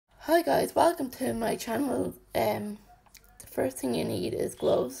Hi guys, welcome to my channel. The first thing you need is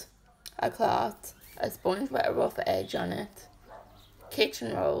gloves, a cloth, a sponge with a rough edge on it,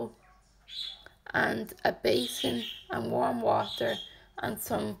 kitchen roll, and a basin and warm water and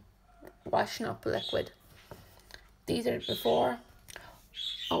some washing up liquid. These are before.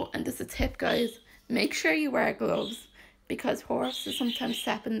 Oh, and there's a tip guys, make sure you wear gloves because horses sometimes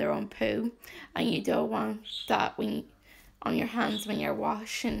step in their own poo and you don't want that on your hands when you're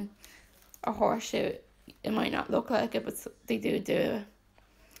washing a horseshoe. It might not look like it, but they do it.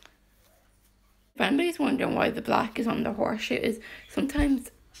 If anybody's wondering why the black is on the horseshoe, is sometimes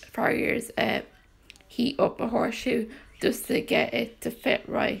farriers heat up a horseshoe just to get it to fit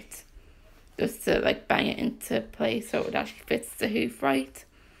right, just to like bang it into place so it actually fits the hoof right.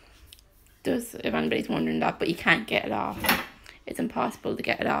 Just if anybody's wondering that, but you can't get it off. It's impossible to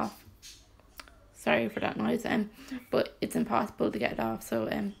get it off. Sorry for that noise, but it's impossible to get it off. So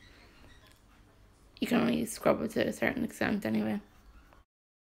you can only scrub it to a certain extent anyway.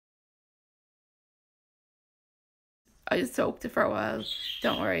 I just soaked it for a while.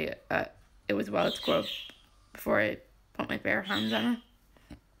 Don't worry, it was well scrubbed before I put my bare hands on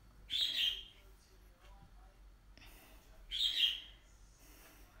it.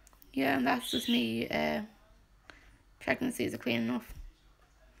 Yeah, and that's just me checking to see is it clean enough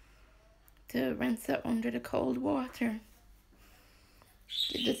to rinse it under the cold water.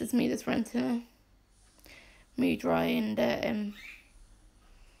 This is me just rinsing it. Me drying the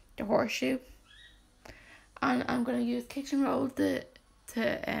horseshoe. And I'm going to use kitchen roll to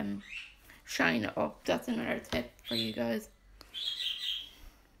shine it up. That's another tip for you guys.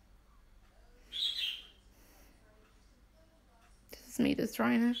 This is me just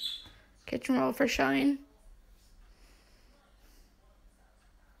drying it. Kitchen roll for shine.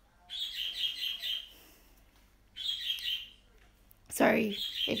 Sorry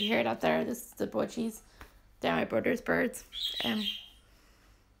if you hear that there. This is the buggies. They're my brother's birds.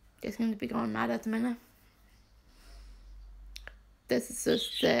 They seem to be going mad at the minute. This is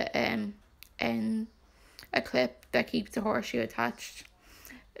just the a clip that keeps the horseshoe attached.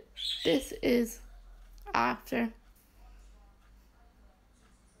 This is after,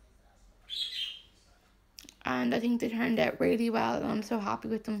 and I think they turned out really well and I'm so happy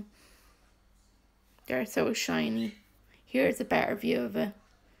with them. They're so shiny. Here's a better view of it.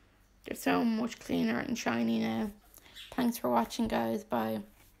 They're so much cleaner and shiny now. Thanks for watching guys, bye.